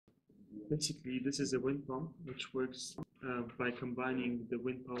Basically, this is a wind pump which works by combining the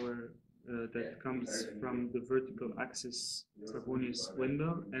wind power that comes from the vertical axis Savonius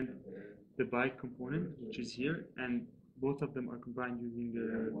window and the bike component, which is here, and both of them are combined using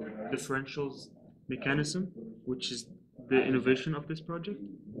the differentials mechanism, which is the innovation of this project.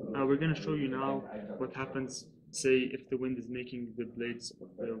 We're going to show you now what happens, say, if the wind is making the blades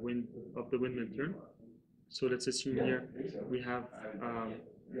of the windmill turn. So let's assume here we have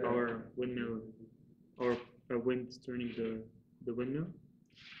our windmill, or wind turning the windmill.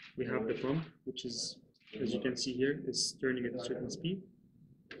 We have the pump, which is, as you can see here, is turning at a certain speed.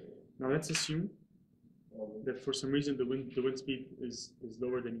 Now let's assume that for some reason the wind speed is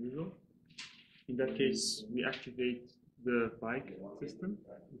lower than usual. In that case, we activate the bike system,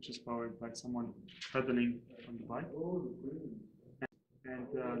 which is powered by someone pedaling on the bike.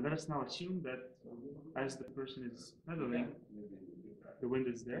 And let us now assume that as the person is pedaling, the wind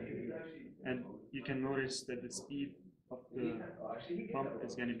is there, and you can notice that the speed of the pump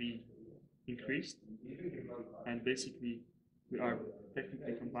is going to be increased, and basically we are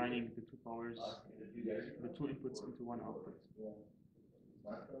technically combining the two powers, the two inputs into one output.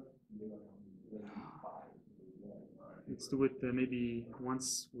 Let's do it maybe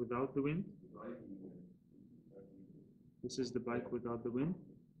once without the wind. This is the bike without the wind,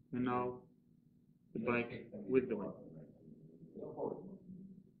 and now the bike with the wind.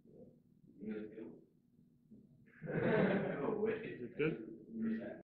 Is it good?